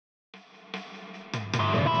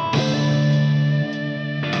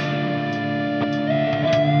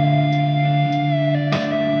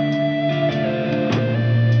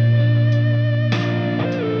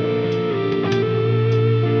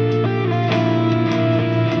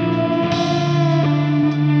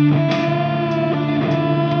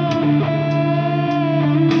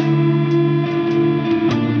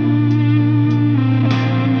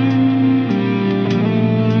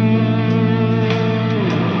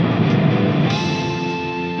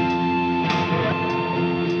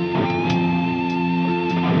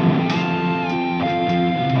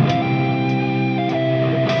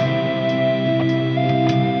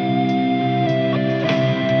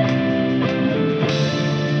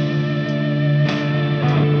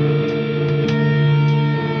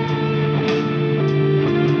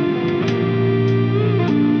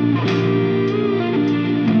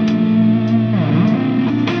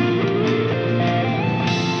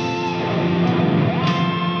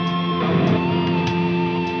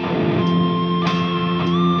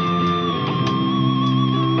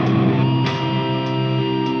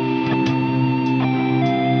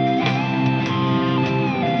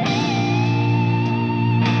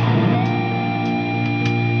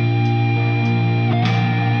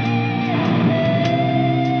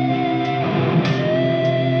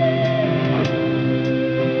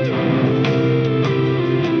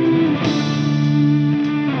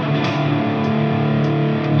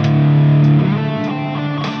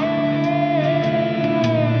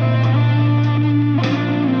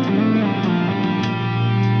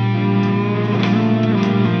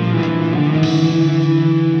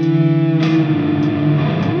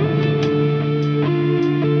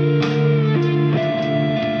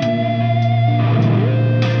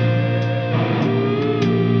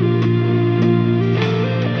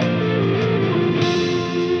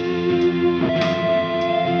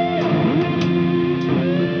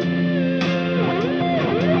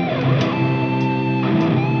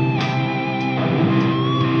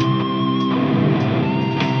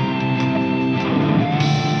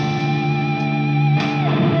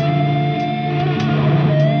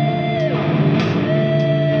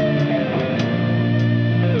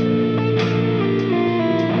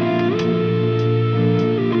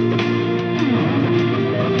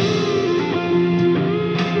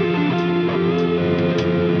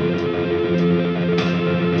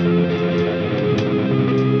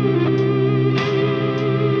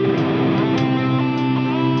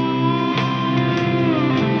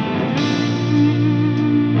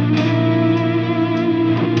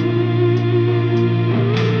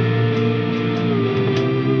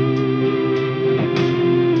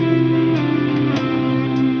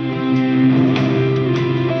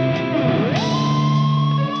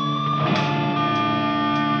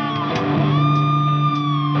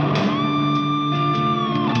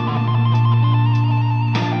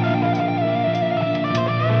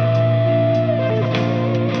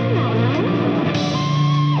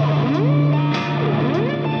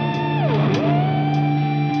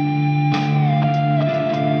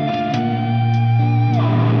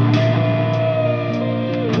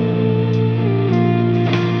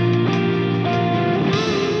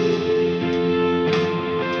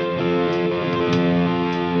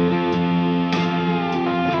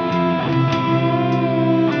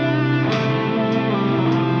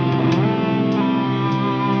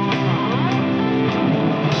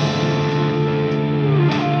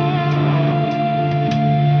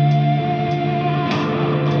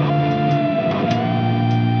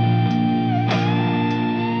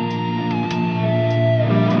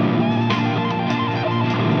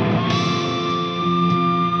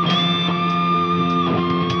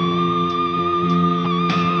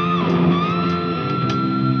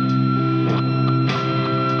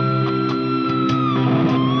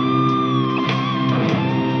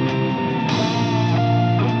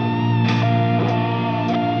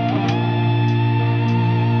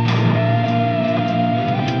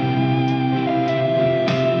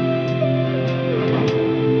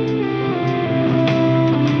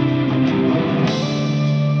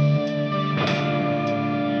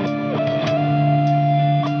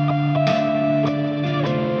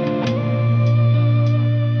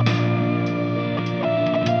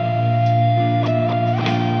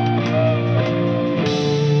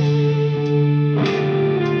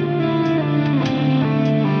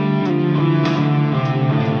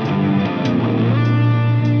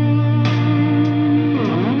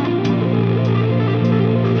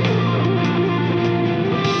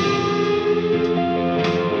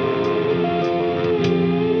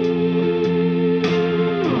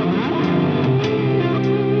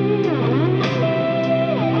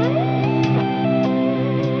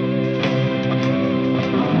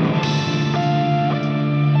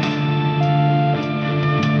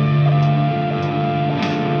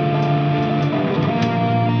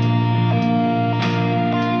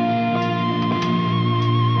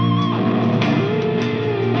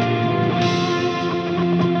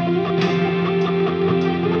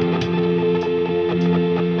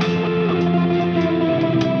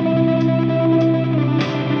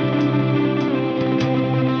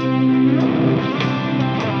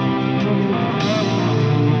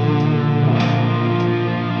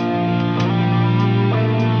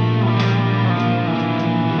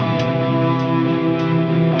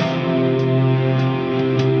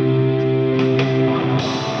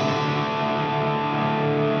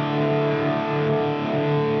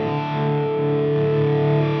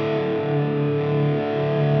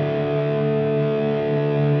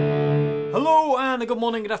and a good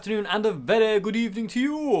morning, good afternoon, and a very good evening to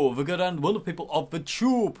you, the good and wonderful people of the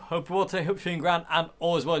tube. Hope you're all today, hope you're feeling grand, and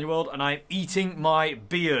all is well in your world, and I'm eating my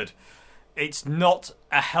beard. It's not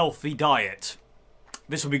a healthy diet.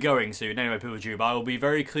 This will be going soon, anyway, people of the tube. I will be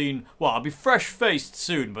very clean, well, I'll be fresh-faced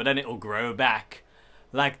soon, but then it'll grow back.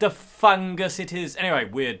 Like the fungus it is. Anyway,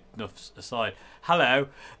 weird enough aside. Hello.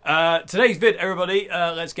 Today's vid, everybody.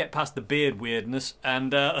 Let's get past the beard weirdness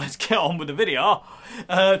and let's get on with the video.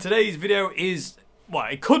 Today's video is, well,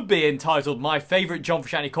 it could be entitled My Favourite John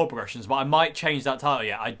Frusciante Chord Progressions, but I might change that title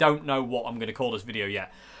yet. I don't know what I'm going to call this video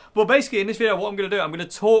yet. But basically, in this video, what I'm going to do, I'm going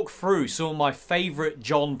to talk through some of my favourite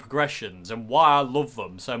John progressions and why I love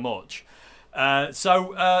them so much.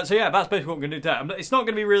 So yeah, that's basically what I'm going to do today. It's not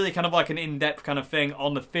going to be really kind of like an in-depth kind of thing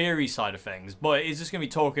on the theory side of things, but it's just going to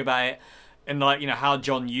be talking about it and, like, you know, how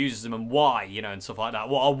John uses them and why, you know, and stuff like that.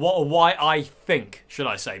 Why I think, should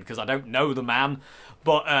I say, because I don't know the man,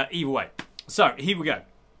 but either way. So here we go.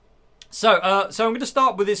 So I'm going to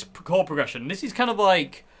start with this chord progression. This is kind of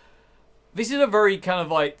like, this is a very kind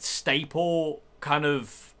of like staple kind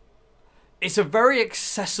of, it's a very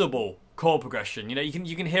accessible chord progression. You know,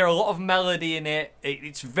 you can hear a lot of melody in it.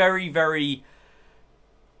 It's very, very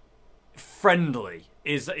friendly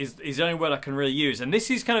is the only word I can really use. And this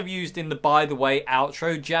is kind of used in the By the Way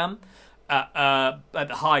outro jam at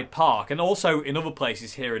the Hyde Park, and also in other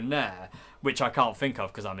places here and there, which I can't think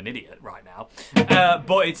of because I'm an idiot right now.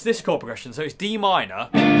 But it's this chord progression. So it's D minor,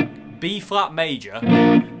 B flat major,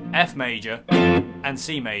 F major, and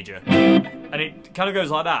C major, and it kind of goes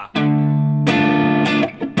like that.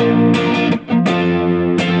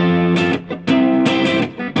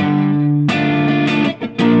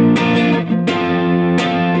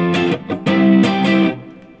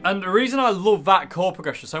 And the reason I love that chord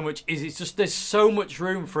progression so much is it's just, there's so much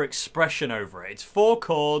room for expression over it. It's 4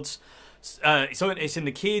 chords, so it's in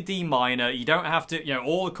the key of D minor. You don't have to, you know,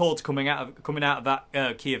 all the chords coming out of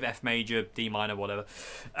that key of F major, D minor, whatever.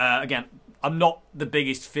 Again, I'm not the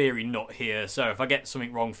biggest theory nut here, so if I get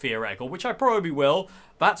something wrong theoretical, which I probably will,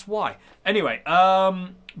 that's why. Anyway,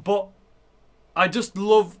 but I just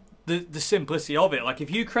love the simplicity of it. Like,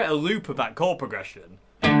 if you create a loop of that chord progression,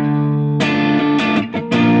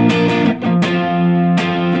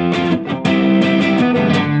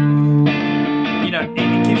 you know,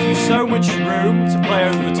 it gives you so much room to play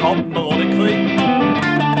over the top melodically.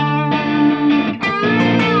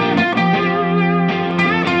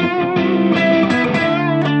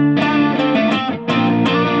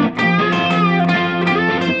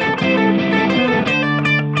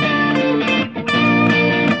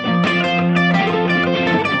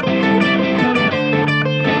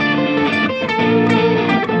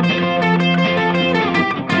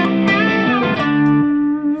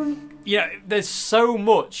 Yeah, there's so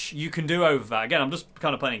much you can do over that. Again, I'm just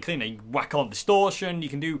kind of playing it clean. You can whack on distortion, you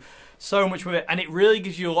can do so much with it, and it really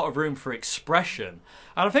gives you a lot of room for expression.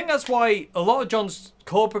 And I think that's why a lot of John's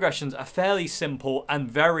chord progressions are fairly simple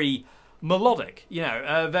and very melodic. You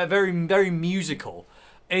know, they're very, very musical.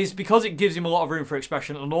 Is because it gives him a lot of room for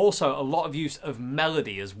expression, and also a lot of use of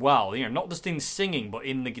melody as well. You know, not just in singing, but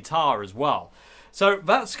in the guitar as well. So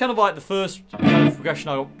that's kind of like the first kind of progression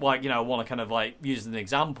I want to kind of like use as an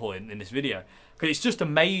example in this video, because it's just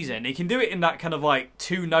amazing. He can do it in that kind of like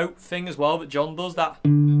 2-note thing as well that John does. That.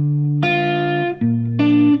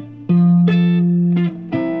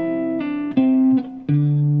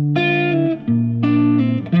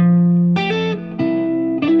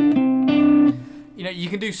 You know, you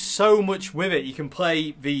can do so much with it. You can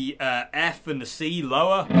play the F and the C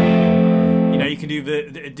lower. You know, you can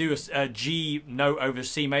do a G note over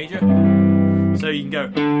C major, so you can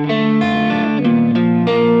go.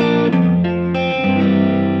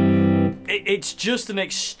 It's just an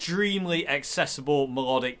extremely accessible,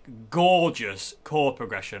 melodic, gorgeous chord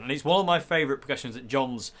progression, and it's one of my favourite progressions that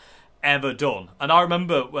John's ever done. And I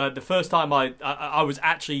remember the first time I was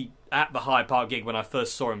actually at the Hyde Park gig when I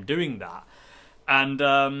first saw him doing that. And,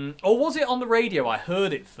 or was it on the radio? I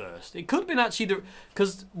heard it first. It could have been actually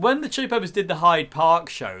because when the Chili Peppers did the Hyde Park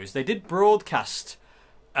shows, they did broadcast,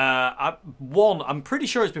 I'm pretty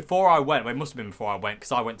sure it's before I went. Well, it must have been before I went,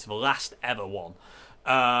 because I went to the last ever one.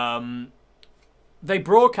 They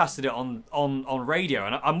broadcasted it on radio,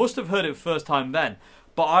 and I must have heard it the first time then.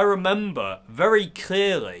 But I remember very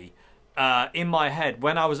clearly, in my head,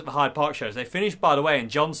 when I was at the Hyde Park shows, they finished By the Way, and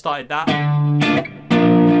John started that.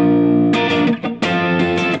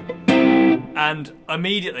 And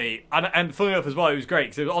immediately, and funny enough as well, it was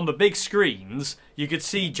great because on the big screens you could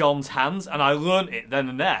see John's hands, and I learnt it then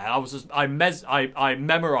and there. I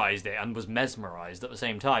memorised it and was mesmerised at the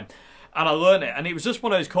same time, and I learnt it, and it was just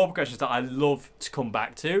one of those chord progressions that I love to come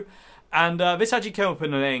back to. And this actually came up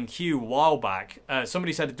in an A&Q a while back.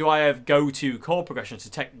 Somebody said, do I have go-to chord progressions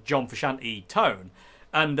to take John Frusciante tone?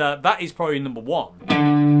 And that is probably number one.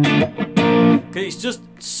 Because it's just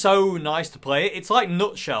so nice to play it. It's like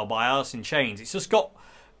Nutshell by Alice in Chains. It's just got...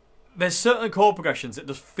 There's certain chord progressions that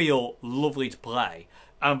just feel lovely to play.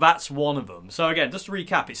 And that's one of them. So again, just to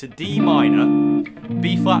recap, it's a D minor,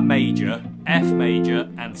 B flat major, F major,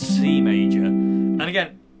 and C major. And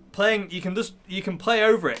again, playing, you can play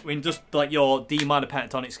over it in just like your D minor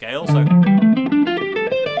pentatonic scale. So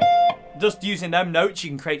just using them notes,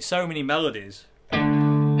 you can create so many melodies.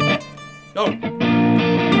 Oh,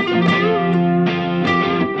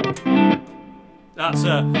 that's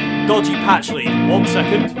a dodgy patch lead. 1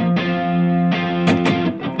 second.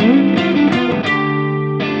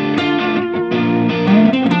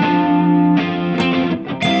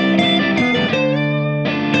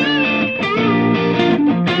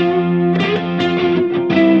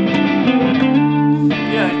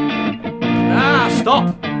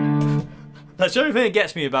 Stop! That's the only thing that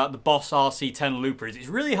gets me about the Boss RC10 looper is it's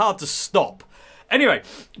really hard to stop. Anyway,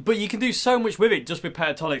 but you can do so much with it just with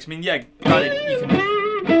pentatonics. I mean, yeah,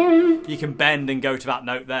 you can bend and go to that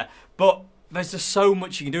note there, but there's just so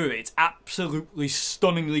much you can do with it. It's absolutely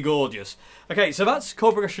stunningly gorgeous. Okay, so that's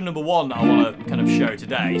chord progression number one that I want to kind of show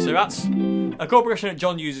today. So that's a chord progression that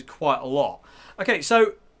John uses quite a lot. Okay,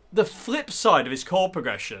 so the flip side of his chord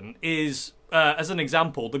progression is, as an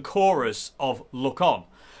example, the chorus of Look On.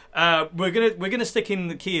 We're gonna stick in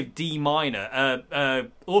the key of D minor.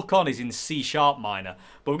 Look On is in C sharp minor,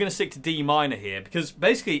 but we're gonna stick to D minor here because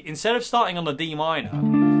basically instead of starting on the D minor,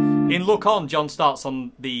 in Look On, John starts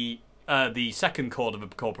on the second chord of a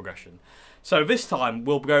chord progression. So this time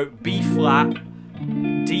we'll go B flat,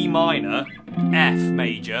 D minor, F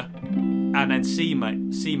major, and then C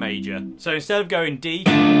major. So instead of going D,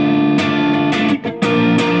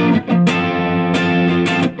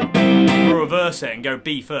 we'll reverse it and go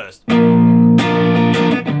B first.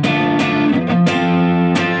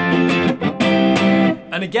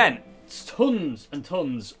 And again, tons and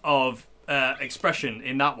tons of expression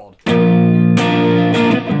in that one. So,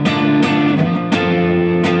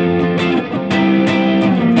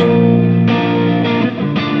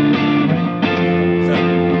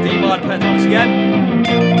 D minor pentatonics again.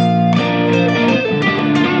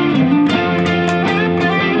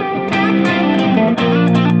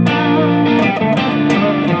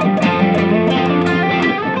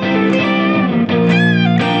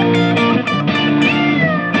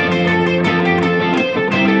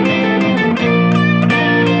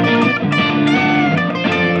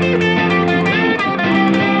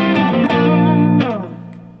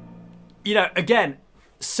 You know, again,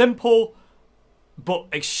 simple but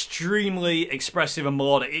extremely expressive and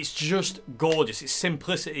melodic. It's just gorgeous. It's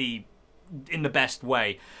simplicity in the best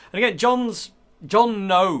way. And again, John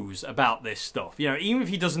knows about this stuff. You know, even if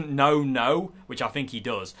he doesn't know, which I think he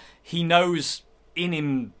does, he knows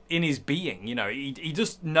in his being. You know, he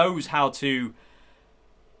just knows how to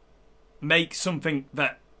make something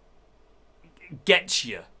that gets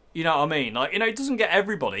you. You know what I mean? Like, you know, it doesn't get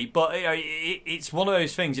everybody, but you know, it's one of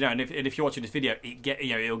those things. You know, and if you're watching this video,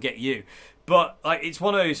 it'll get you. But like, it's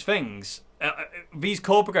one of those things. These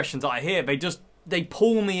chord progressions that I hear, they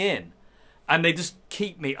pull me in, and they just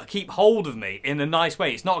keep hold of me in a nice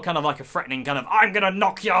way. It's not kind of like a threatening kind of I'm gonna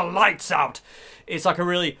knock your lights out. It's like a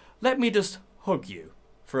really let me just hug you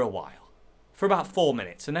for a while. For about 4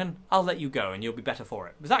 minutes, and then I'll let you go and you'll be better for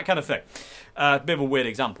it. It's that kind of thing. A bit of a weird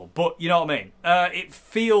example, but you know what I mean. It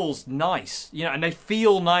feels nice, you know, and they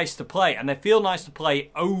feel nice to play, and they feel nice to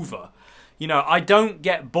play over. You know, I don't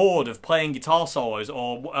get bored of playing guitar solos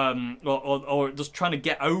or just trying to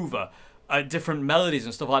get over different melodies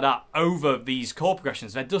and stuff like that over these chord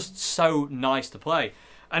progressions. They're just so nice to play.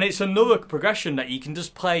 And it's another progression that you can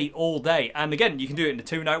just play all day. And again, you can do it in the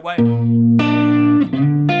two-note way.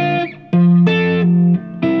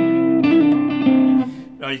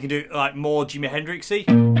 You can do like more Jimi Hendrixy.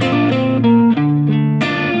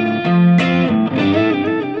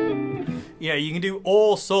 Yeah, you can do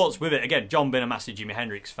all sorts with it. Again, John being a massive Jimi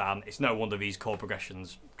Hendrix fan, it's no wonder these chord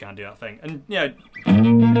progressions can do that thing. And you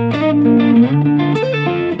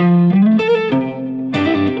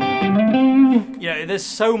know, there's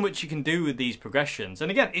so much you can do with these progressions. And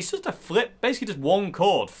again, it's just a flip, basically just one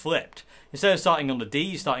chord flipped. Instead of starting on the D,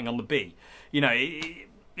 you're starting on the B. You know,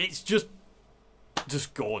 it's just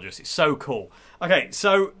gorgeous. It's so cool. Okay,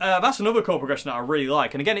 so that's another chord progression that I really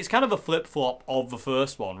like. And again, it's kind of a flip-flop of the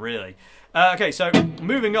first one, really. Okay, so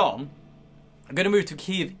moving on, I'm going to move to a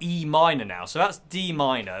key of E minor now. So that's D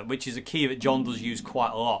minor, which is a key that John does use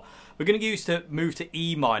quite a lot. We're going to move to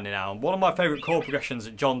E minor now. And one of my favourite chord progressions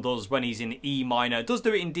that John does when he's in E minor, does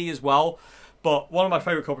do it in D as well, but one of my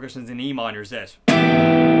favourite chord progressions in E minor is this.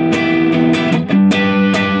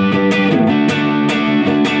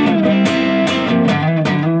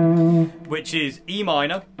 Which is E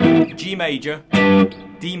minor, G major,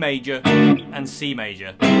 D major, and C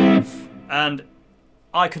major. And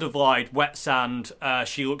I Could Have Lied, Wet Sand,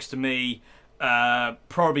 She Looks to Me,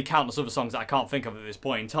 probably countless other songs that I can't think of at this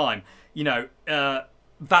point in time. You know,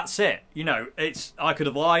 that's it. You know, it's I Could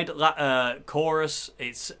Have Lied, chorus.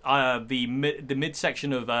 It's the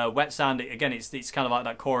midsection of Wet Sand. Again, it's kind of like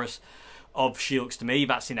that chorus of She Looks to Me.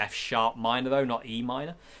 That's in F sharp minor though, not E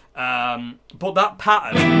minor. But that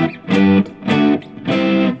pattern,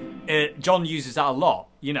 John uses that a lot.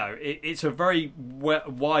 You know, it's a very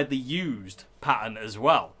widely used pattern as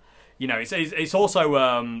well. You know, it's also,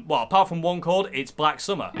 well, apart from one chord, it's Black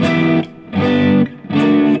Summer.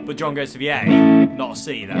 But John goes to the A, not a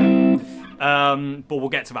C there. But we'll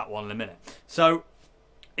get to that one in a minute. So,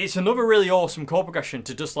 it's another really awesome chord progression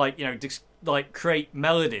to just like, you know, like create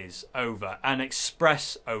melodies over and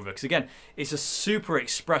express over. Because again, it's a super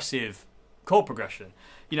expressive chord progression.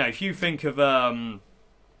 You know, if you think of the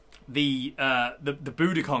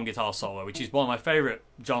Budokan guitar solo, which is one of my favourite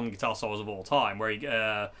John guitar solos of all time, where he,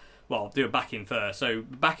 well, I'll do a backing first. So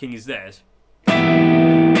backing is this.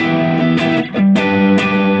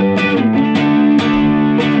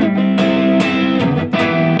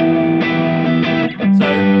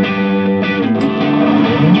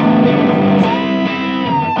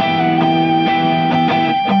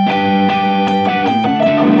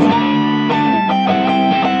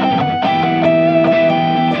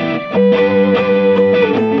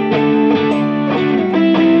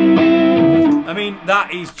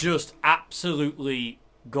 That is just absolutely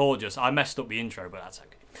gorgeous. I messed up the intro, but that's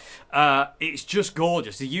okay. It's just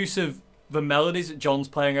gorgeous. The use of the melodies that John's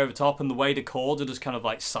playing over top and the way the chords are just kind of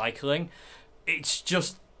like cycling, it's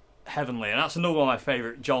just heavenly. And that's another one of my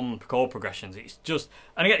favourite John chord progressions. It's just,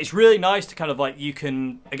 and again, it's really nice to kind of like, you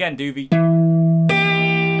can, again, do the...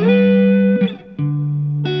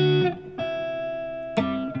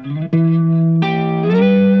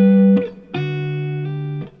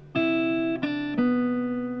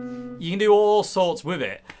 You can do all sorts with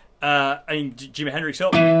it. I mean, Jimi Hendrix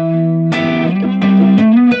up.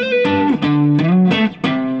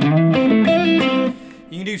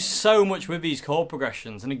 You can do so much with these chord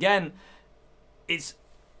progressions, and again, it's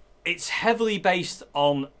heavily based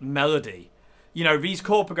on melody. You know, these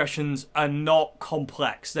chord progressions are not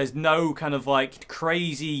complex. There's no kind of like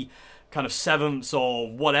crazy kind of sevenths or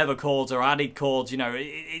whatever chords or added chords. You know,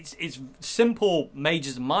 it's simple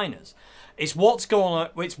majors and minors. It's what's going on.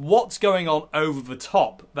 It's what's going on over the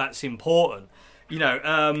top that's important. You know,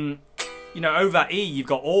 over that E, you've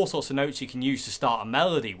got all sorts of notes you can use to start a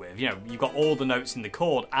melody with. You know, you've got all the notes in the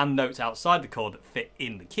chord and notes outside the chord that fit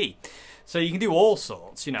in the key. So you can do all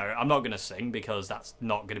sorts. You know, I'm not going to sing because that's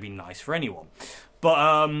not going to be nice for anyone.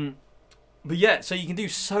 But yeah, so you can do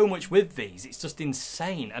so much with these. It's just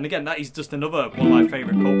insane. And again, that is just another one of my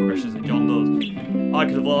favourite chord progressions that John does. I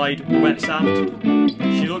Could Have Lied, Wet Sand.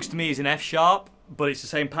 She Looks to Me is in F sharp, but it's the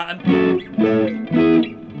same pattern.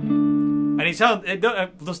 And it sounds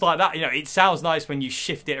just like that. You know, it sounds nice when you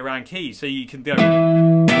shift it around keys, so you can go.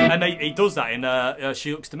 And he does that in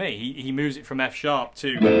She Looks to Me. He moves it from F sharp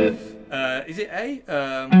to is it A?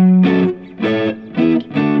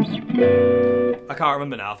 I can't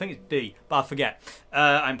remember now. I think it's D, but I forget.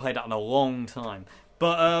 I haven't played that in a long time.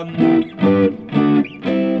 But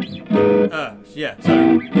yeah.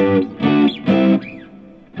 So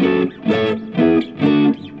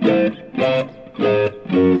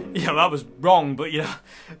yeah, that was wrong, but you know,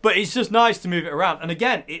 but it's just nice to move it around. And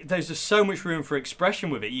again, there's just so much room for expression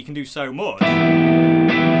with it. You can do so much.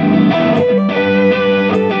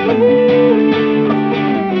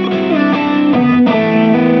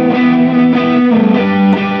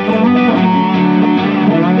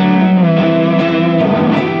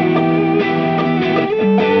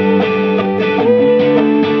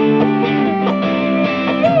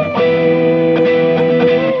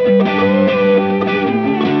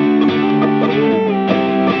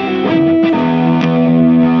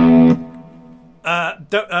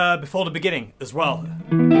 Before the beginning as well.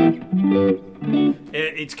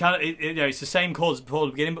 It's kind of you know, it's the same chords as before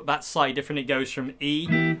the beginning, but that's slightly different. It goes from E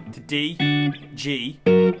to D, G,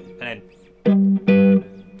 and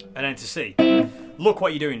then to C. Look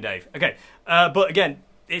what you're doing, Dave. Okay, but again,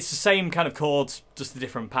 it's the same kind of chords, just a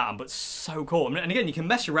different pattern, but so cool. And again, you can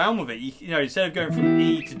mess around with it. You know, instead of going from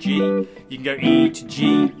E to G, you can go E to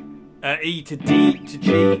G, E to D to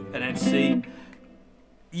G, and then C.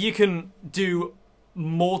 you can do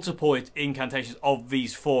multiple incantations of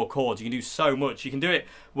these 4 chords. You can do so much. You can do it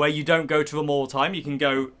where you don't go to them all the time. You can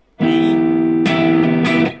go E,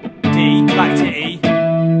 D, back to E,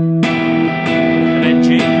 and then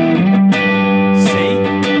G, C,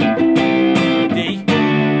 D.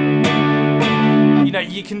 You know,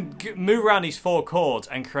 you can move around these 4 chords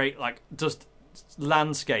and create like just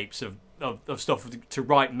landscapes of stuff to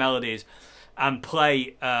write melodies and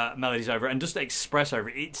play melodies over it and just express over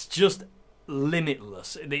it. It's just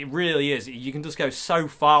limitless. It really is. You can just go so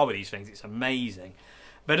far with these things. It's amazing.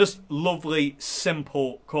 They're just lovely,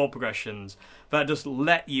 simple chord progressions that just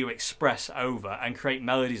let you express over and create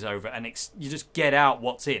melodies over, and you just get out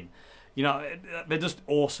what's in. You know, they're just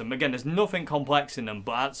awesome. Again, there's nothing complex in them,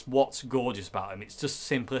 but that's what's gorgeous about them. It's just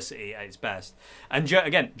simplicity at its best. And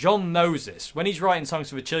again, John knows this. When he's writing songs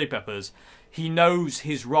for the Chili Peppers, he knows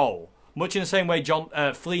his role. Much in the same way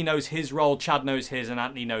Flea knows his role, Chad knows his, and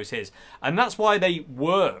Anthony knows his. And that's why they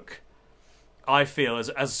work, I feel,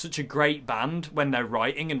 as such a great band when they're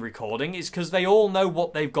writing and recording, is because they all know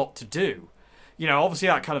what they've got to do. You know, obviously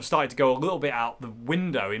that kind of started to go a little bit out the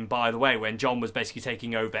window in By the Way, when John was basically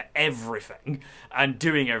taking over everything and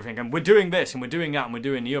doing everything. And we're doing this, and we're doing that, and we're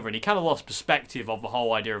doing the other. And he kind of lost perspective of the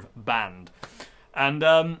whole idea of band. And,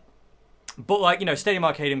 but like, you know, Stadium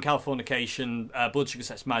Arcadium, Californication, Blood Sugar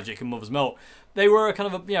Sex Magic, and Mother's Milk, they were a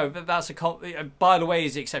kind of a, you know, that's a, By the Way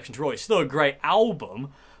is the exception to rule. It's still a great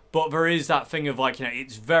album, but there is that thing of like, you know,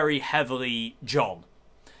 it's very heavily John.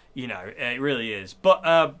 You know, it really is. But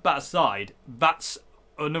that aside, that's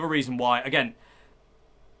another reason why, again,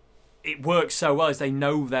 it works so well is they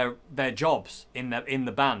know their jobs in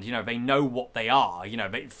the band. You know, they know what they are. You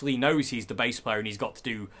know, Flea knows he's the bass player and he's got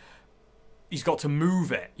to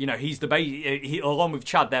move it. You know, he's the bass. Along with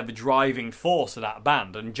Chad, they're the driving force of that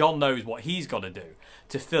band, and John knows what he's got to do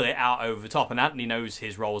to fill it out over the top. And Anthony knows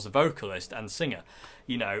his role as a vocalist and singer.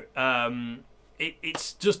 You know,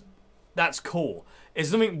 it's just, that's cool. It's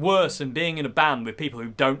something worse than being in a band with people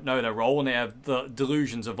who don't know their role and they have the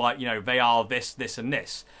delusions of like, you know, they are this, this, and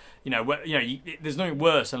this. You know, there's nothing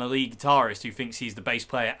worse than a lead guitarist who thinks he's the bass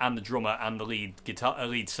player and the drummer and the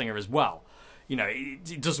lead singer as well. You know,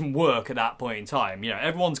 it doesn't work at that point in time. You know,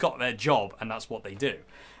 everyone's got their job and that's what they do.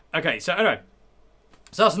 Okay, so anyway,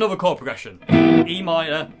 so that's another chord progression: E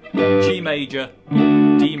minor, G major,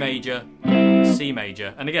 D major, C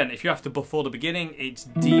major. And again, if you have to before the beginning, it's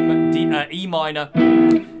E minor,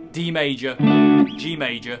 D major, G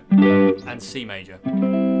major, and C major.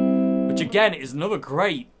 Which again is another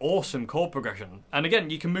great, awesome chord progression. And again,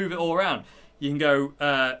 you can move it all around. You can go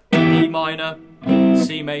E minor,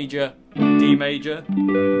 C major, D major,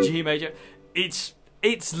 G major.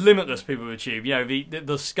 It's limitless, people with Tube. You know,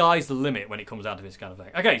 the sky's the limit when it comes down to this kind of thing.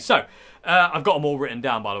 Okay, so I've got them all written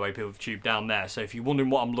down, by the way, people with Tube, down there. So if you're wondering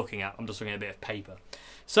what I'm looking at, I'm just looking at a bit of paper.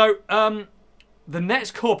 So the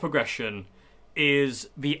next chord progression is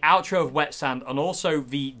the outro of Wet Sand and also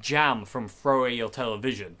the jam from Throw Away Your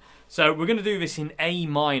Television. So we're going to do this in A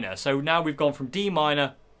minor. So now we've gone from D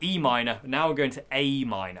minor, E minor, now we're going to A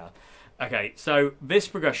minor. Okay, so this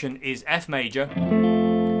progression is F major,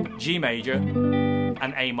 G major,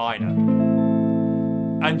 and A minor.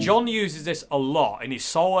 And John uses this a lot in his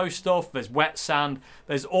solo stuff. There's Wet Sand.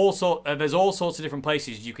 There's all sorts of different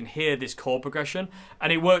places you can hear this chord progression,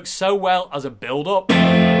 and it works so well as a build-up.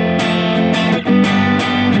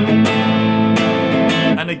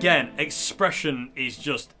 And again, expression is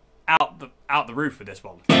just out the roof with this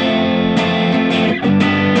one.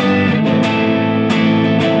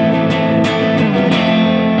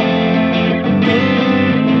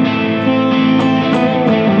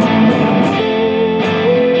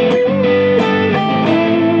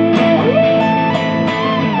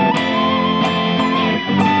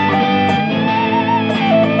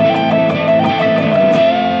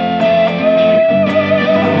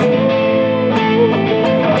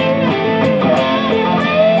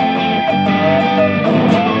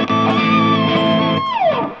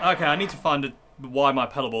 Okay, I need to find why my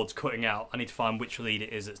pedal board's cutting out. I need to find which lead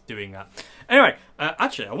it is that's doing that. Anyway,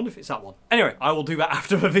 actually, I wonder if it's that one. Anyway, I will do that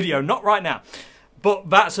after the video, not right now. But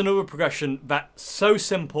that's another progression that's so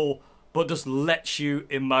simple, but just lets you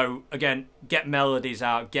again, get melodies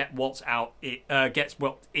out, get what's out, gets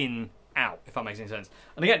what's in out, if that makes any sense.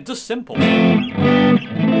 And again, just simple.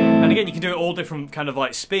 And again, you can do it all different kind of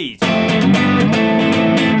like speeds.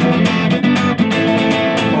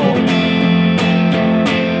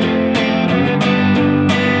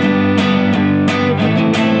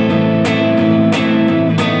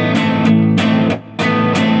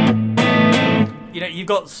 You've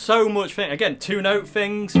got so much thing. Again, 2-note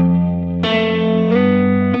things.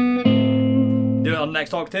 Do it on the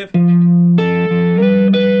next octave.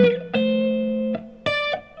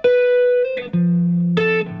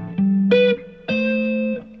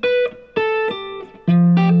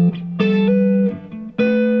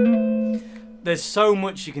 There's so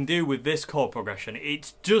much you can do with this chord progression.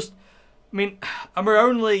 It's just, I mean,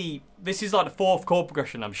 this is like the 4th chord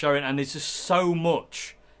progression I'm showing, and there's just so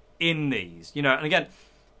much in these, you know. And again,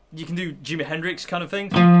 you can do Jimi Hendrix kind of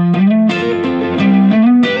things.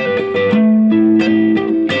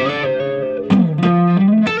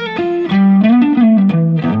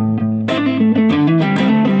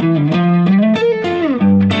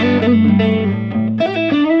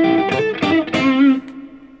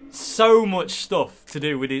 So much stuff to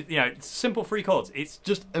do with it, you know, simple 3 chords. It's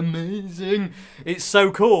just amazing. It's so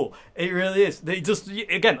cool. It really is. It just,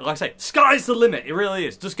 again, like I say, sky's the limit. It really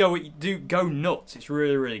is. Just go nuts. It's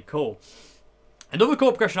really, really cool. Another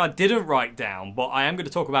chord progression I didn't write down, but I am going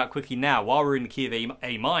to talk about quickly now while we're in the key of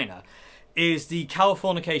A minor, is the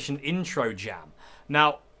Californication intro jam.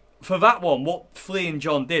 Now, for that one, what Flea and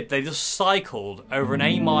John did, they just cycled over an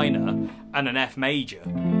A minor and an F major.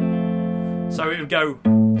 So it would go,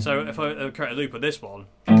 so if I create a loop of this one,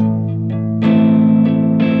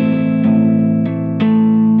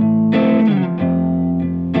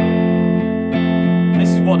 this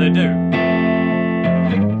is what they do.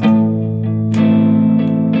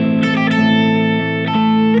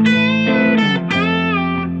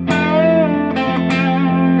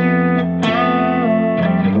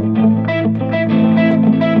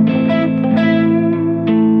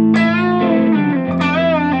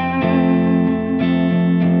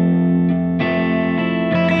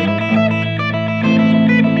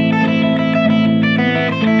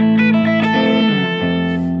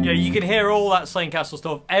 That Sandcastle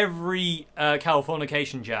stuff, every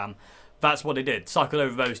Californication jam, that's what they did. Cycled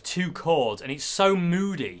over those 2 chords, and it's so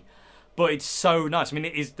moody, but it's so nice. I mean,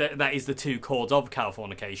 it is that is the 2 chords of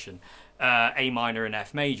Californication, A minor and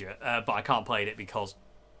F major, but I can't play it because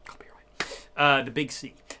copyright. The big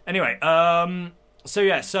C. Anyway, so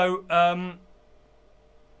yeah,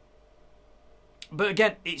 but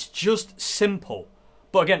again, it's just simple.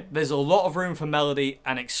 But again, there's a lot of room for melody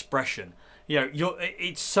and expression. You know,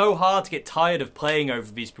 it's so hard to get tired of playing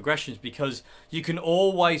over these progressions because you can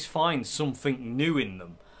always find something new in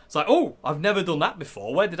them. It's like, oh, I've never done that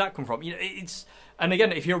before. Where did that come from? You know, and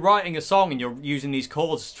again, if you're writing a song and you're using these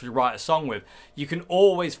chords to write a song with, you can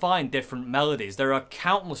always find different melodies. There are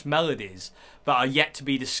countless melodies that are yet to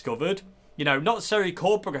be discovered. You know, not necessarily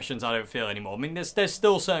chord progressions, I don't feel anymore. I mean, there's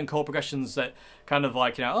still certain chord progressions that kind of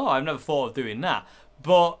like, you know, oh, I've never thought of doing that.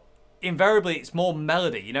 But invariably it's more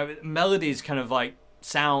melody. You know, melodies kind of like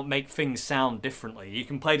make things sound differently. You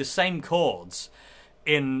can play the same chords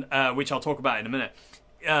in which I'll talk about in a minute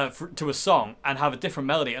to a song and have a different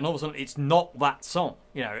melody, and all of a sudden it's not that song.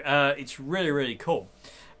 You know, it's really, really cool.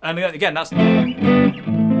 And again, that's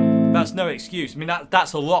no excuse. I mean,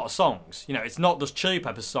 that's a lot of songs. You know, it's not just Chili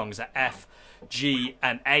Peppers songs at F, G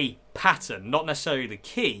and A pattern, not necessarily the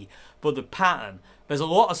key, but the pattern. There's a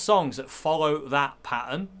lot of songs that follow that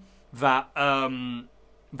pattern that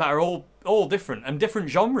are all different, and different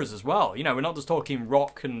genres as well. You know, we're not just talking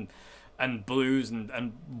rock and blues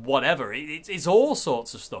and whatever. It's all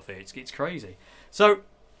sorts of stuff here. It's crazy. So,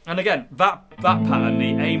 and again, that pattern,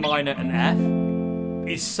 the A minor and F,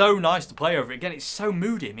 is so nice to play over. Again, it's so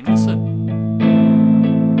moody. I mean, listen,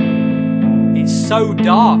 it's so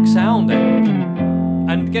dark sounding,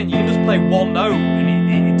 and again, you can just play one note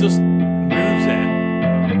and it just moves it.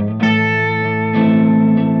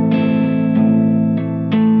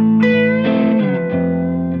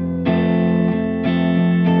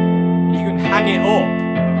 Hang it up.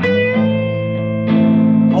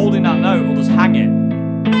 Holding that note will just hang it.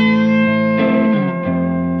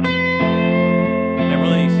 Then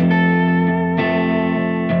release.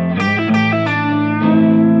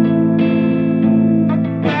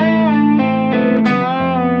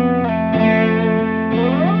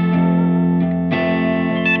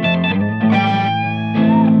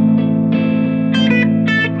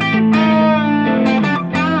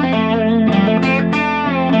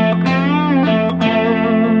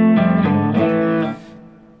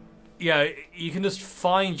 Yeah, you can just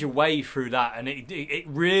find your way through that, and it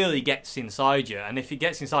really gets inside you. And if it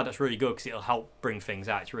gets inside, that's really good because it'll help bring things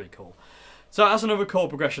out. It's really cool. So that's another chord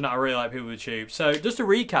progression that I really like people to tube. So just to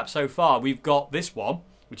recap so far, we've got this one,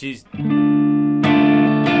 which is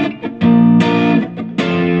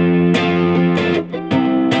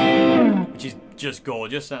just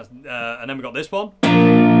gorgeous. That's, and then we've got this one.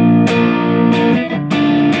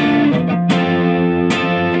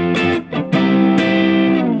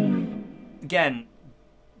 Again,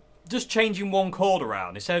 just changing one chord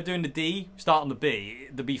around. Instead of doing the D, start on the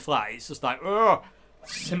B flat, it's just like, oh,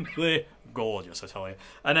 simply gorgeous, I tell you.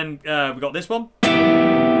 And then we've got this one.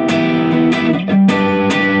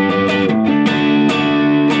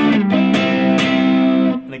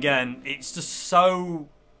 And again, it's just so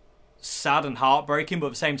sad and heartbreaking, but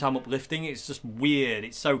at the same time uplifting. It's just weird.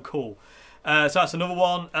 It's so cool. So that's another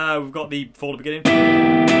one. We've got the For the Beginning.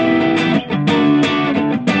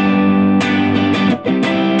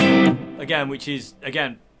 Again, which is,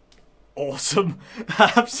 again, awesome.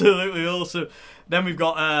 Absolutely awesome. Then we've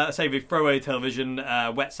got, say, with Throwaway Television,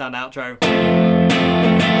 Wet Sand Outro.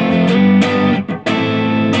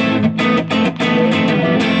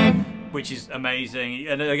 Which is amazing.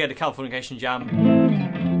 And again, the Californication Jam.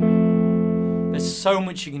 There's so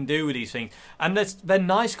much you can do with these things. And they're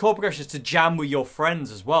nice chord progressions to jam with your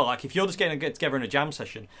friends as well. Like, if you're just getting together in a jam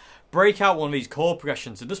session, break out one of these chord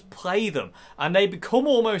progressions and just play them. And they become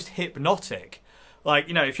almost hypnotic. Like,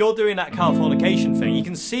 you know, if you're doing that Californication thing, you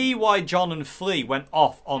can see why John and Flea went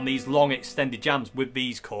off on these long extended jams with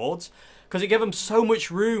these chords. Because it gave them so much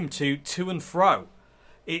room to and fro.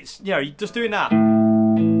 It's, you know, just doing that. You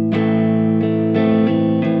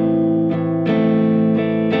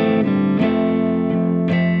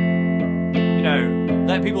know,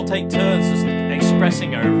 let people take turns just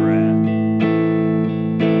expressing over it.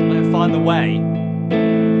 Let them find the way.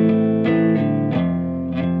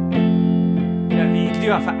 Do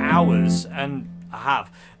that for hours, and I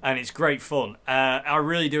have, and it's great fun. I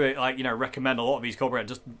really do it, like, you know, recommend a lot of these chord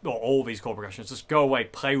progressions, or all these chord progressions. Just go away,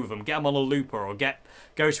 play with them, get them on a looper, or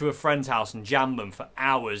go to a friend's house and jam them for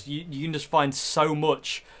hours. You can just find so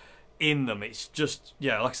much in them. It's just,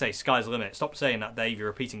 yeah, like I say, sky's the limit. Stop saying that, Dave. You're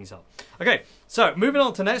repeating yourself. Okay, so moving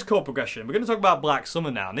on to the next chord progression. We're going to talk about Black Summer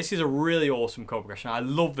now, and this is a really awesome chord progression. I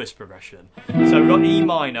love this progression. So we've got E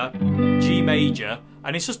minor, G major,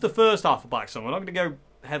 and it's just the first half of Black Summer. We're not going to go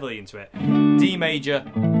heavily into it. D major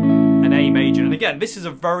and A major. And again, this is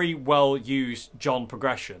a very well used John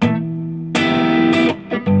progression.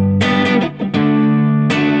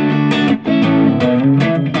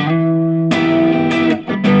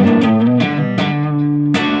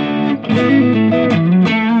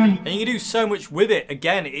 So much with it.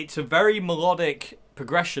 Again, it's a very melodic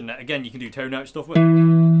progression that, again, you can do tone note stuff with.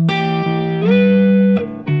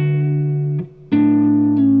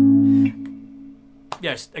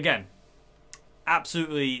 Yes, again,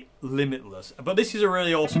 absolutely limitless. But this is a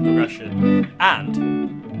really awesome progression, and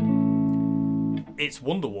it's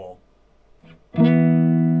Wonderwall.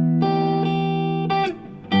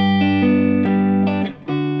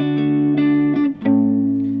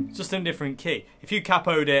 Just in a different key. If you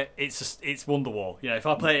capoed it, it's Wonderwall. You know, if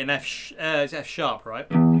I play it in it's F sharp, right?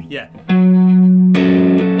 Yeah.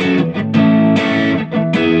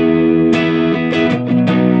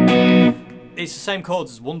 It's the same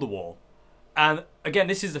chords as Wonderwall. And again,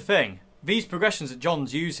 this is the thing. These progressions that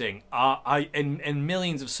John's using are in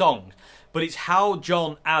millions of songs, but it's how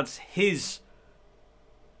John adds his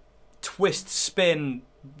twist, spin,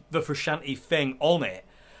 the Frusciante thing on it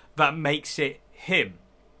that makes it him.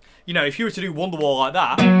 You know, if you were to do Wonderwall like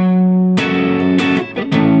that,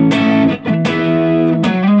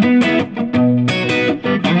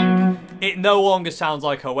 it no longer sounds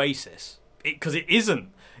like Oasis, because it isn't.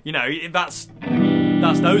 You know, that's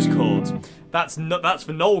those chords. That's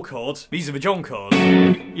the Noel chords. These are the John chords.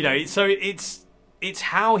 You know, so it's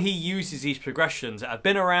how he uses these progressions that have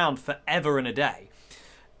been around forever and a day,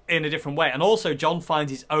 in a different way. And also John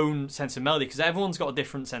finds his own sense of melody, because everyone's got a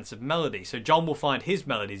different sense of melody. So John will find his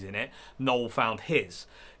melodies in it, Noel found his.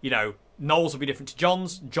 You know, Noel's will be different to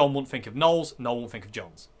John's, John won't think of Noel's, Noel won't think of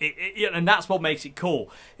John's. And that's what makes it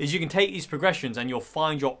cool, is you can take these progressions and you'll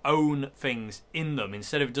find your own things in them,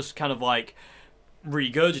 instead of just kind of like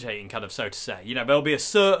regurgitating, kind of, so to say. You know, there'll be a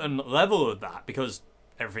certain level of that, because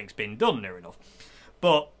everything's been done near enough.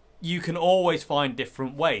 But you can always find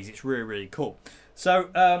different ways. It's really, really cool.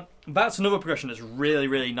 So that's another progression that's really,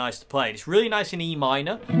 really nice to play. It's really nice in E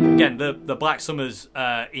minor. Again, the Black Summer's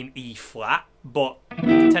in E flat, but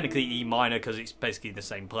technically E minor, because it's basically the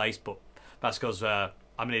same place. But that's because I'm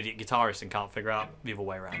an idiot guitarist and can't figure out the other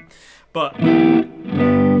way around. But then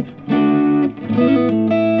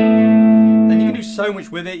you can do so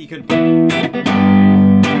much with it. You can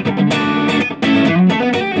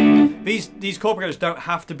these chord progressions don't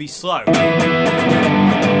have to be slow.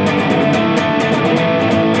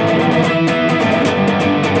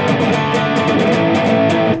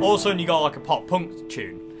 All of a sudden you got like a pop punk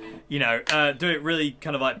tune, you know, do it really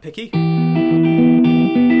kind of like picky.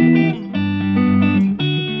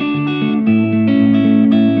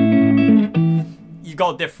 You've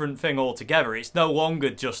got a different thing altogether. It's no longer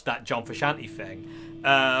just that John Frusciante thing.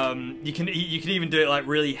 You can even do it like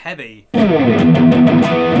really heavy.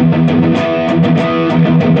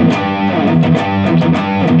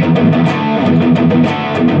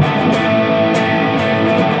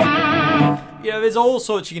 You know, there's all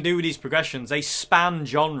sorts you can do with these progressions. They span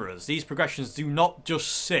genres. These progressions do not just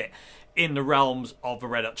sit in the realms of the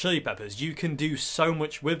Red Hot Chili Peppers. You can do so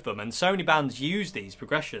much with them, and so many bands use these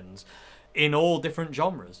progressions in all different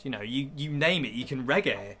genres. You know, you name it. You can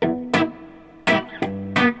reggae.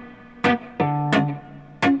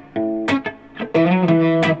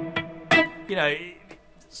 You know,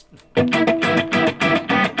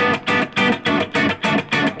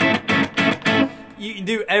 you can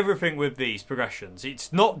do everything with these progressions.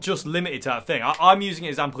 It's not just limited to that thing. I'm using an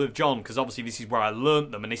example of John because obviously this is where I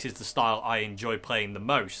learnt them, and this is the style I enjoy playing the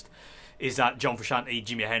most. Is that John Frusciante,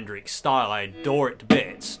 Jimi Hendrix style. I adore it to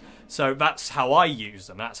bits. So that's how I use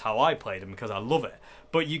them. That's how I play them because I love it.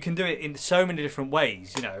 But you can do it in so many different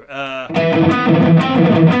ways, you know.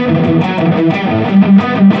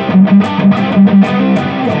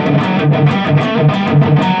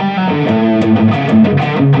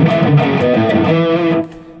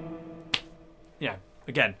 Yeah,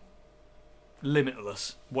 again,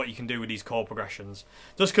 limitless what you can do with these chord progressions.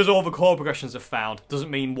 Just because all the chord progressions are found doesn't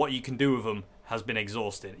mean what you can do with them has been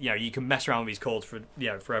exhausted. You know, you can mess around with these chords for, you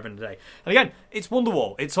know, forever and a day. And again, it's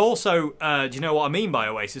Wonderwall. It's also, do you know what I mean by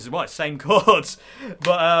Oasis as well? It's same chords.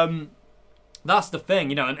 But that's the thing,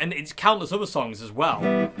 you know, and it's countless other songs as well.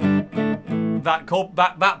 That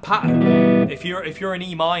pattern. If you're in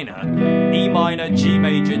E minor, G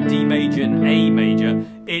major, D major, and A major,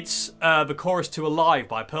 it's the chorus to Alive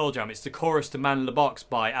by Pearl Jam. It's the chorus to Man in the Box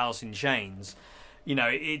by Alice in Chains. You know,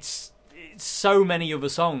 it's so many other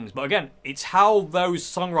songs, but again, it's how those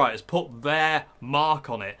songwriters put their mark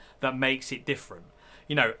on it that makes it different.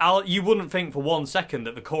 You know, you wouldn't think for 1 second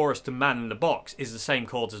that the chorus to Man in the Box is the same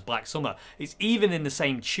chords as Black Summer. It's even in the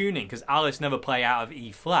same tuning because Alice never play out of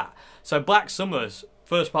E flat. So Black Summer's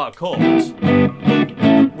first part of chords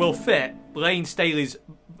will fit Lane Staley's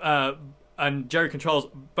and Jerry Control's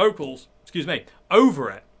vocals, excuse me, over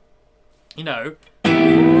it. You know.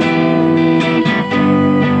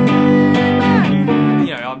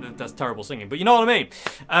 That's terrible singing, but you know what I mean.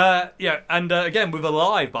 Yeah, and again with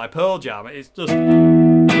Alive by Pearl Jam, it's just.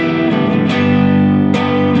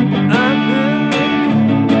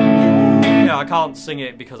 Yeah, I can't sing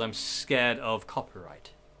it because I'm scared of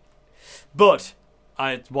copyright. But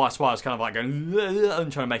that's why I was kind of like going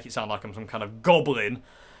and trying to make it sound like I'm some kind of goblin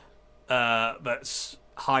that's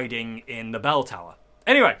hiding in the bell tower.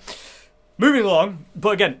 Anyway, moving along.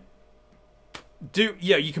 But again,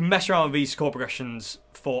 you can mess around with these chord progressions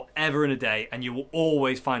forever and a day, and you will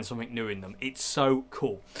always find something new in them. It's so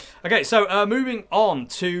cool. Okay, so moving on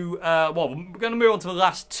to well, we're going to move on to the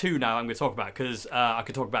last two now. I'm going to talk about because I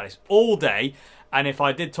could talk about this all day, and if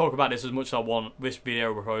I did talk about this as much as I want, this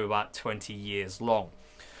video would probably be about 20 years long,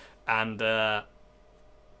 and I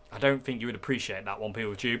don't think you would appreciate that one,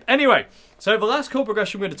 people with Tube. Anyway, so the last chord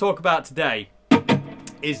progression we're going to talk about today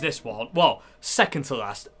is this one. Well, second to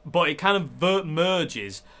last, but it kind of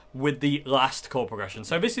merges with the last chord progression.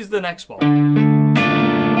 So this is the next one.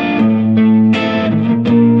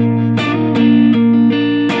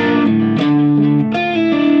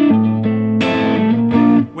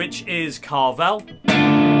 Which is Carvel.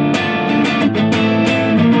 And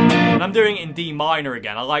I'm doing it in D minor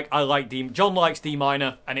again. I like D. John likes D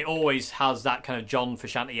minor, and it always has that kind of John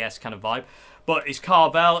Frusciante-esque kind of vibe. But it's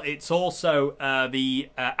Carvel. It's also the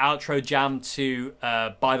outro jam to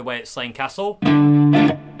By the Way at Slane Castle.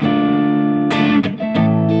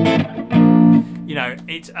 You know,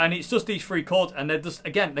 it's just these three chords, and they're just,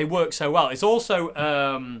 again, they work so well. It's also you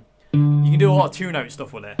can do a lot of two-note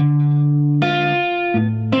stuff with it.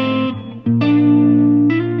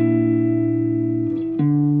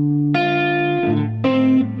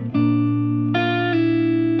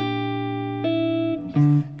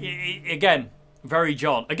 Again, very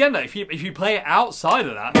John. Again, though, if you play it outside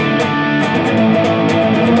of that,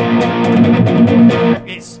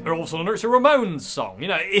 it's all of a sudden it's a Ramones song. You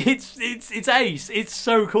know, it's ace. It's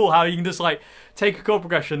so cool how you can just like take a chord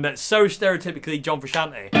progression that's so stereotypically John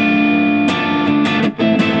Frusciante,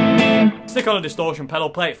 stick on a distortion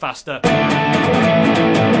pedal, play it faster.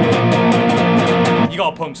 You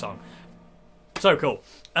got a punk song. So cool.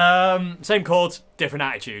 Same chords, different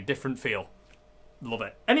attitude, different feel. Love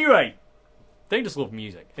it. Anyway. Don't just love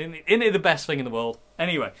music. Isn't it the best thing in the world?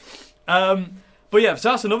 Anyway. But yeah,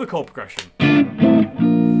 so that's another chord progression.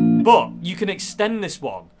 But you can extend this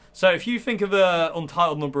one. So if you think of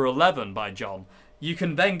Untitled Number 11 by John, you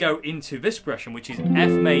can then go into this progression, which is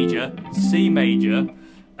F major, C major,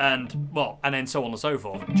 and then so on and so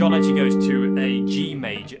forth. John actually goes to a G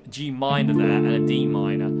major, G minor there, and a D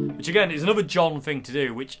minor, which again is another John thing to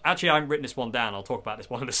do, which actually I haven't written this one down. I'll talk about this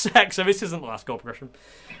one in a sec, so this isn't the last chord progression.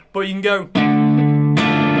 But you can go...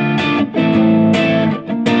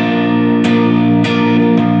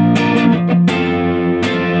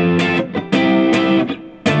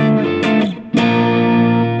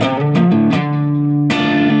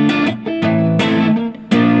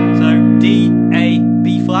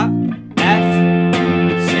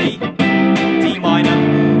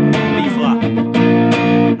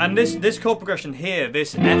 This chord progression here,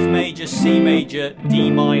 this F major, C major, D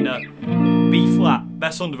minor, B flat,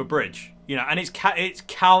 that's under the bridge, you know, and it's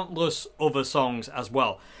countless other songs as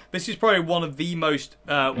well. This is probably one of the most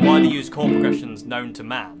widely used chord progressions known to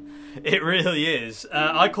man. It really is.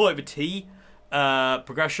 I call it the T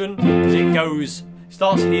progression because it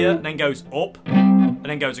starts here and then goes up and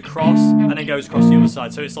then goes across and then goes across the other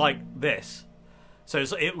side. So it's like this. So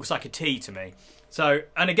it looks like a T to me. So,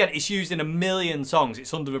 and again, it's used in a million songs.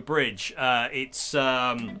 It's under the bridge. It's When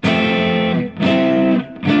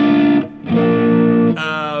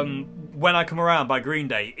I Come Around by Green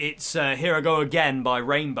Day. It's Here I Go Again by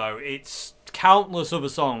Rainbow. It's countless other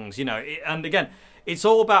songs, you know. And again, it's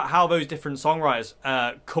all about how those different songwriters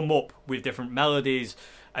come up with different melodies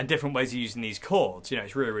and different ways of using these chords. You know,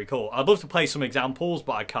 it's really, really cool. I'd love to play some examples,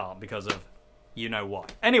 but I can't because of you know why.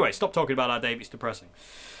 Anyway, stop talking about that, Dave. It's depressing.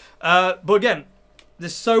 But again,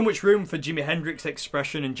 there's so much room for Jimi Hendrix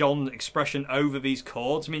expression and John's expression over these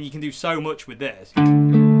chords. I mean, you can do so much with this.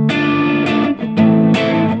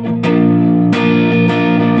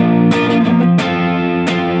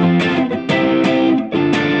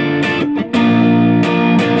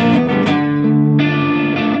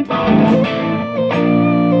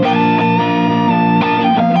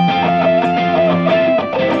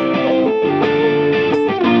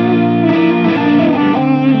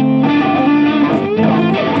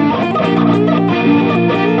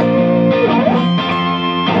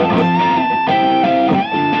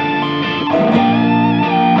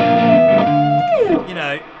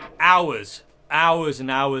 Hours and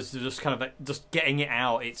hours of just kind of like just getting it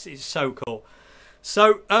out. It's so cool.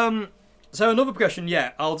 So so another progression,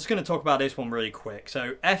 yeah, I'm just going to talk about this one really quick.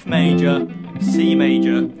 So F major, C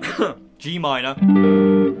major, G minor,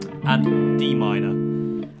 and D minor.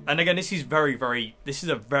 And again, this is this is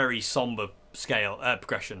a very somber scale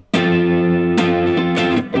progression.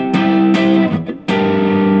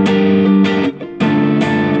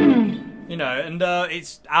 You know, and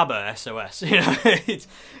it's ABBA, SOS. You know, it's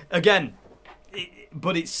again.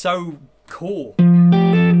 But it's so cool. But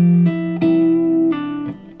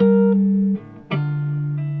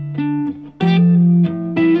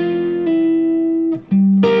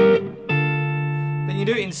you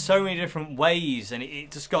do it in so many different ways, and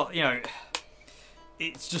it just got, you know,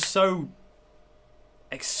 it's just so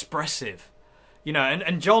expressive. You know,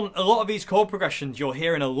 and John, a lot of these chord progressions you'll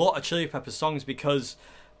hear in a lot of Chili Peppers songs because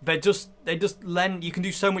they just lend, you can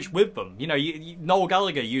do so much with them. You know, Noel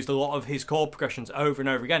Gallagher used a lot of his chord progressions over and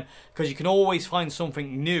over again because you can always find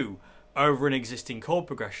something new over an existing chord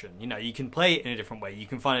progression. You know, you can play it in a different way. You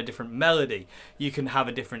can find a different melody. You can have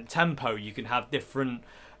a different tempo. You can have different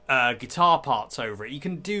guitar parts over it. You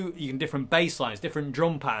can different bass lines, different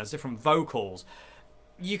drum patterns, different vocals.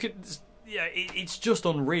 You could, yeah, it's just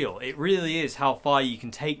unreal. It really is how far you can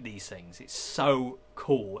take these things. It's so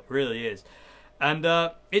cool. It really is. And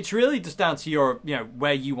it's really just down to your, you know,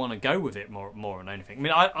 where you want to go with it more than anything. I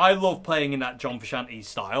mean, I love playing in that John Frusciante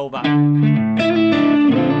style. That,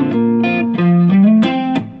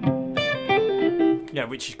 yeah,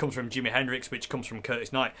 which comes from Jimi Hendrix, which comes from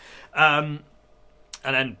Curtis Knight, and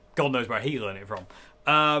then God knows where he learned it from.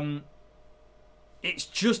 It's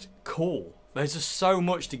just cool. There's just so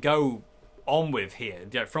much to go on with here.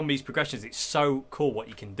 You know, from these progressions, it's so cool what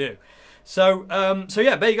you can do. So,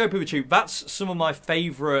 yeah, there you go, PooperTube. That's some of my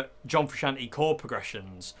favourite John Frusciante chord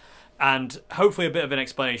progressions, and hopefully a bit of an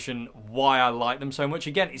explanation why I like them so much.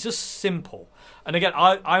 Again, it's just simple, and again,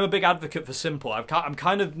 I'm a big advocate for simple. I'm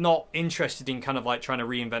kind of not interested in kind of like trying to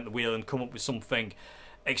reinvent the wheel and come up with something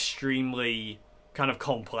extremely kind of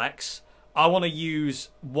complex. I want to use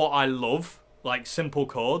what I love, like simple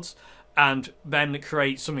chords, and then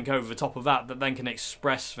create something over the top of that that then can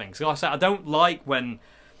express things. Like I said, I don't like when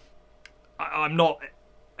I'm not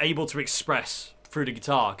able to express through the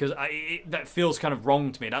guitar because that feels kind of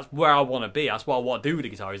wrong to me. That's where I want to be. That's what I want to do with the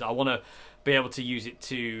guitar. Is I want to be able to use it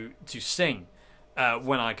to sing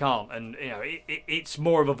when I can't. And you know, it's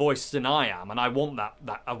more of a voice than I am, and I want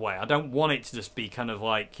that away. I don't want it to just be kind of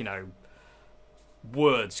like, you know,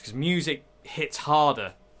 words, because music hits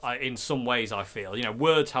harder in some ways. I feel, you know,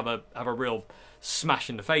 words have a real smash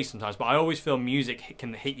in the face sometimes, but I always feel music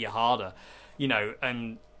can hit you harder, you know.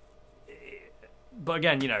 And but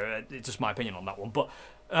again, you know, it's just my opinion on that one. But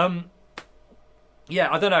yeah,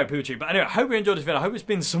 I don't know, Poochie. But anyway, I hope you enjoyed this video. I hope it's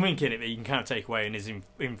been something in it that you can kind of take away and is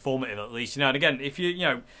informative at least, you know. And again, if you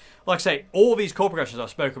know, like I say, all these chord progressions I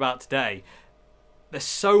spoke about today, they're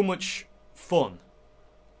so much fun.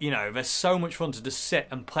 You know, they're so much fun to just sit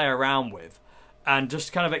and play around with, and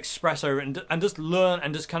just kind of express over and just learn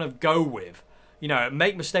and just kind of go with. You know,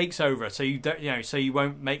 make mistakes over so you don't, you know, so you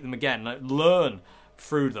won't make them again. Like, learn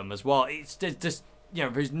through them as well. It's just, you know,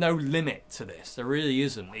 there's no limit to this. There really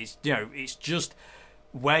isn't. It's, you know, it's just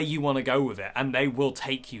where you want to go with it, and they will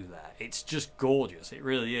take you there. It's just gorgeous. It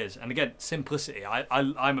really is. And again, simplicity.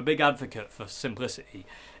 I'm a big advocate for simplicity.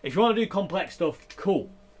 If you want to do complex stuff, cool.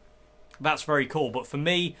 That's very cool. But for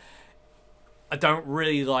me, I don't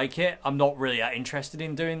really like it. I'm not really that interested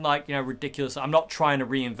in doing, like, you know, ridiculous. I'm not trying to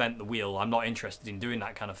reinvent the wheel. I'm not interested in doing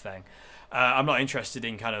that kind of thing. I'm not interested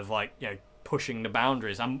in kind of like, you know, pushing the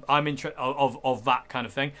boundaries. I'm interested of that kind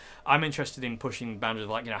of thing. I'm interested in pushing boundaries of,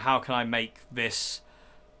 like, you know, how can I make this,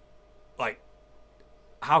 like,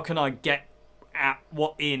 how can I get at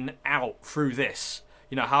what in out through this?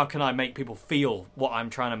 You know, how can I make people feel what I'm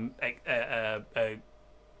trying to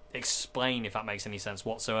explain, if that makes any sense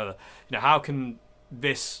whatsoever? You know, how can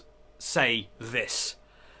this say this?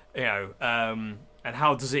 You know, and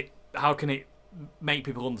how can it make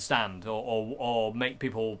people understand, or make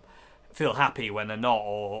people feel happy when they're not,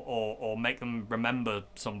 or make them remember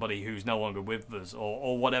somebody who's no longer with us,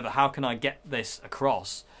 or whatever. How can I get this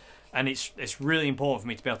across? And it's really important for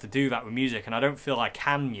me to be able to do that with music, and I don't feel I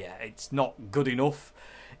can yet. It's not good enough,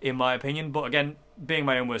 in my opinion. But again, being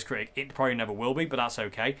my own worst critic, it probably never will be, but that's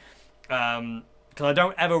okay. Because I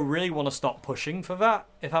don't ever really want to stop pushing for that,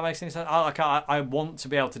 if that makes any sense. I want to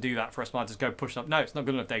be able to do that for us, not just go push up. No, it's not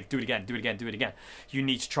good enough, Dave. Do it again, do it again, do it again. You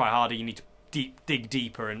need to try harder. You need to dig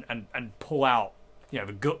deeper and pull out, you know,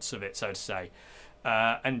 the guts of it, so to say,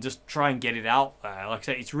 and just try and get it out there. Like I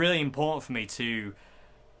say, it's really important for me to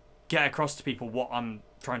get across to people what I'm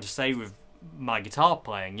trying to say with my guitar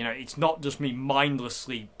playing. You know, it's not just me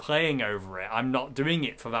mindlessly playing over it. I'm not doing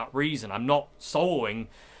it for that reason. I'm not soloing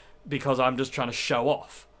because I'm just trying to show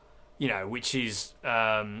off, you know, which is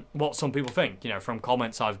what some people think, you know, from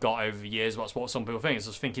comments I've got over the years. That's what some people think. It's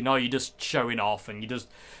just thinking, oh, you're just showing off and you're just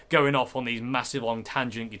going off on these massive long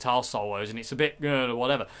tangent guitar solos and it's a bit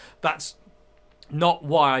whatever. That's not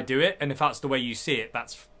why I do it, and if that's the way you see it,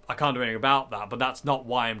 I can't do anything about that, but that's not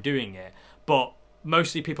why I'm doing it. But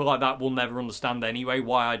mostly people like that will never understand anyway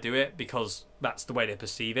why I do it, because that's the way they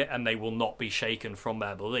perceive it, and they will not be shaken from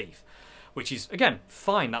their belief, which is, again,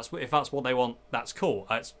 fine. If that's what they want, that's cool.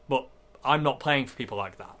 But I'm not playing for people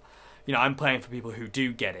like that. You know, I'm playing for people who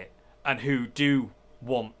do get it and who do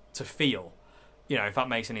want to feel. You know, if that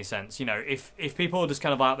makes any sense. You know, if people are just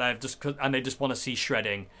kind of out there and they just want to see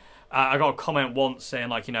shredding. I got a comment once saying,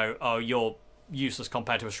 like, you know, oh, you're useless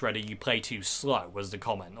compared to a shredder, you play too slow, was the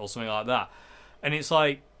comment, or something like that. And it's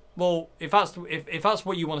like, well, if that's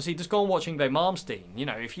what you want to see, just go and watch Yngwie Malmsteen. You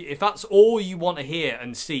know, if that's all you want to hear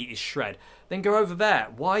and see is shred, then go over there.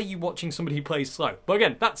 Why are you watching somebody who plays slow? But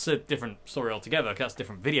again, that's a different story altogether. That's a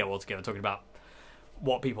different video altogether, talking about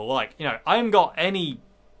what people like. You know, I haven't got any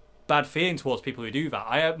bad feeling towards people who do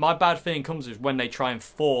that. My bad feeling comes is when they try and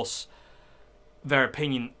force their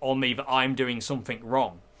opinion on me that I'm doing something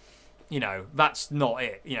wrong. You know, that's not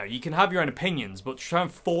it. You know, you can have your own opinions, but to try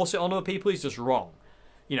and force it on other people is just wrong.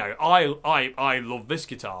 You know, I love this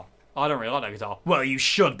guitar. I don't really like that guitar. Well, you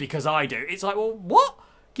should, because I do. It's like, well, what?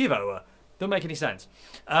 Give over. Don't make any sense.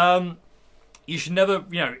 You should never,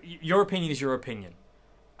 you know, your opinion is your opinion.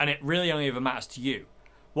 And it really only ever matters to you.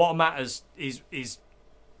 What matters is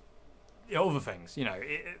other things, you know.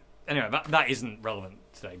 Anyway, that isn't relevant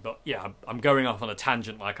today. But yeah, I'm going off on a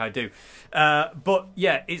tangent like I do. But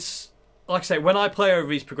yeah, it's... Like I say, when I play over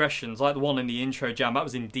these progressions, like the one in the intro jam, that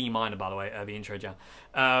was in D minor, by the way, the intro jam.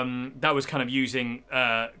 That was kind of using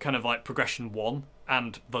kind of like progression 1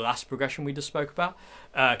 and the last progression we just spoke about,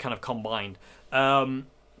 kind of combined.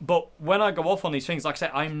 But when I go off on these things, like I say,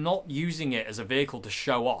 I'm not using it as a vehicle to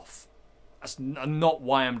show off. That's not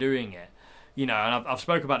why I'm doing it. You know, and I've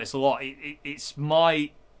spoken about this a lot. It's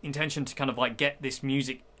my intention to kind of like get this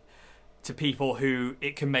music to people who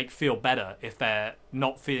it can make feel better if they're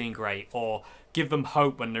not feeling great, or give them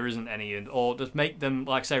hope when there isn't any, or just make them,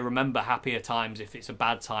 like say, remember happier times if it's a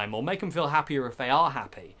bad time, or make them feel happier if they are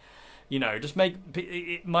happy. You know, just make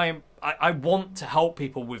it I want to help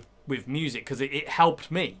people with music, because it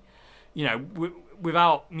helped me. You know,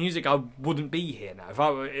 without music, I wouldn't be here now.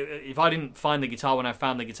 If I didn't find the guitar when I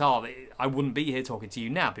found the guitar, I wouldn't be here talking to you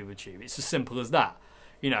now, people tube. It's as simple as that.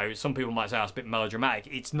 You know, some people might say that's a bit melodramatic.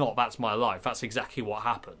 It's not. That's my life. That's exactly what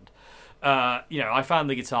happened. You know, I found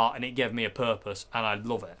the guitar and it gave me a purpose, and I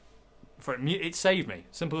love it. It saved me.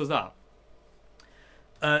 Simple as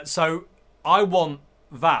that. So I want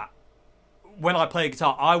that. When I play a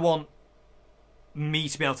guitar, I want me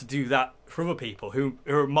to be able to do that for other people who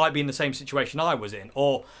might be in the same situation I was in,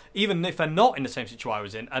 or even if they're not in the same situation I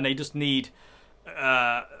was in, and they just need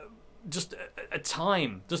just a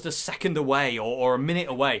time, just a second away or a minute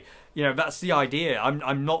away. You know, that's the idea.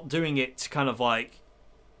 I'm not doing it to kind of like,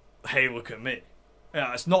 hey, look at me. You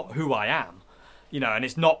know, it's not who I am. You know, and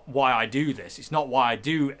it's not why I do this. It's not why I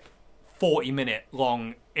do 40-minute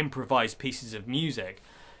long improvised pieces of music.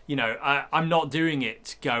 You know, I'm not doing it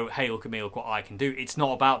to go, hey, look at me, look what I can do. It's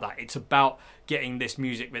not about that. It's about getting this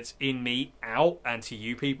music that's in me out and to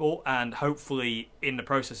you people, and hopefully in the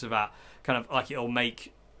process of that, kind of like it'll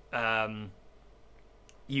make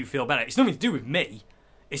you feel better. It's nothing to do with me.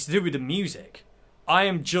 It's to do with the music. I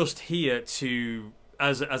am just here to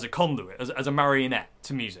as a conduit, as a marionette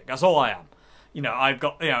to music. That's all I am. You know, I've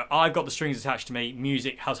got the strings attached to me.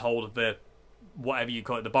 Music has hold of the whatever you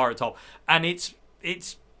call it, the bar at the top, and it's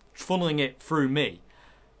funneling it through me,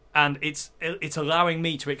 and it's allowing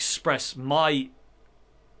me to express my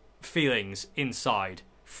feelings inside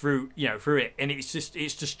through it, and it's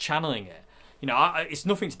just channeling it. You know, it's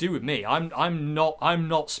nothing to do with me. I'm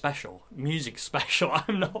not special. Music's special.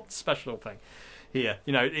 I'm not special thing here.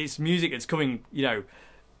 You know, it's music that's coming. You know,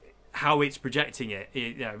 how it's projecting it.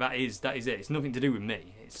 You know, that is it. It's nothing to do with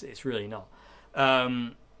me. It's really not.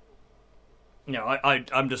 You know,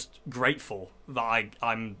 I'm just grateful that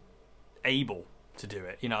I'm able to do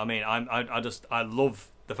it. You know what I mean? I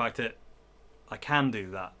love the fact that I can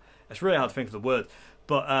do that. It's really hard to think of the words,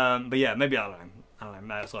 but yeah, maybe I don't know,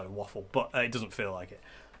 maybe it's like a waffle, but it doesn't feel like it.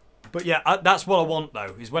 But yeah, that's what I want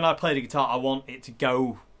though. Is when I play the guitar, I want it to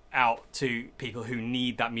go out to people who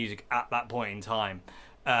need that music at that point in time.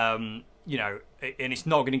 You know, and it's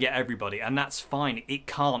not going to get everybody, and that's fine. It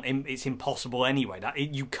can't. It's impossible anyway.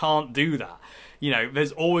 You can't do that. You know,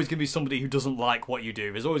 there's always going to be somebody who doesn't like what you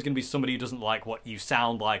do. There's always going to be somebody who doesn't like what you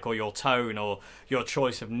sound like, or your tone, or your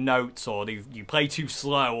choice of notes, or you play too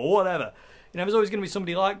slow, or whatever. You know, there's always going to be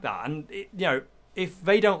somebody like that, and you know, if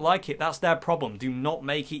they don't like it, that's their problem. Do not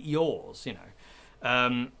make it yours. You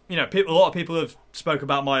know. You know, a lot of people have spoke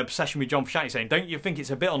about my obsession with John Frusciante, saying, "Don't you think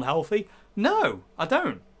it's a bit unhealthy?" No, I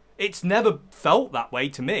don't. It's never felt that way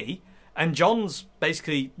to me. And John's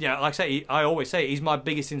basically, you know, like I always say, he's my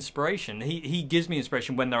biggest inspiration. He gives me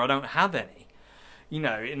inspiration when I don't have any. You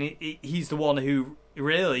know, and he's the one who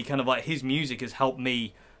really kind of like, his music has helped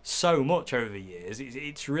me so much over the years.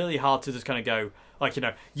 It's really hard to just kind of go like, you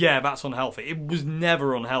know, yeah, that's unhealthy. It was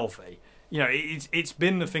never unhealthy. You know, it's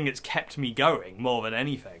been the thing that's kept me going more than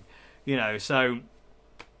anything. You know, so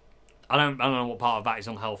I don't know what part of that is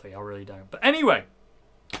unhealthy. I really don't. But anyway,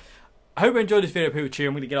 I hope you enjoyed this video, people.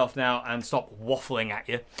 I'm going to get off now and stop waffling at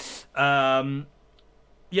you.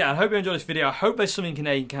 Yeah, I hope you enjoyed this video. I hope there's something you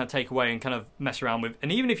can kind of take away and kind of mess around with.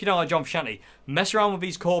 And even if you don't like John Frusciante, mess around with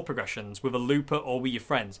these chord progressions with a looper or with your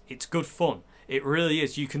friends. It's good fun. It really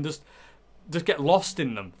is. You can just get lost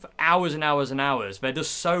in them for hours and hours and hours. They're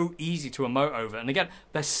just so easy to emote over. And again,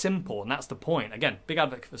 they're simple, and that's the point. Again, big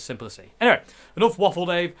advocate for simplicity. Anyway, enough waffle,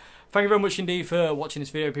 Dave. Thank you very much indeed for watching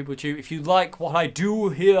this video, people too. If you like what I do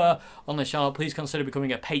here on the channel, please consider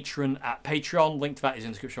becoming a patron at Patreon. Link to that is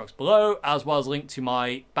in the description box below, as well as link to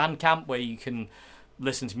my Bandcamp, where you can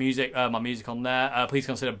listen to music, my music on there. Please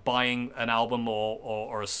consider buying an album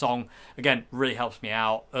or a song. Again, really helps me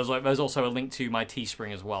out. There's also a link to my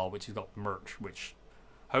Teespring as well, which has got merch, which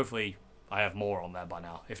hopefully I have more on there by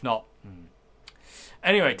now. If not,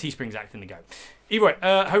 Anyway, Teespring's acting to go. Either way,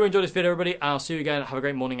 hope you enjoyed this video, everybody. I'll see you again. Have a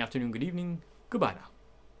great morning, afternoon, good evening. Goodbye now.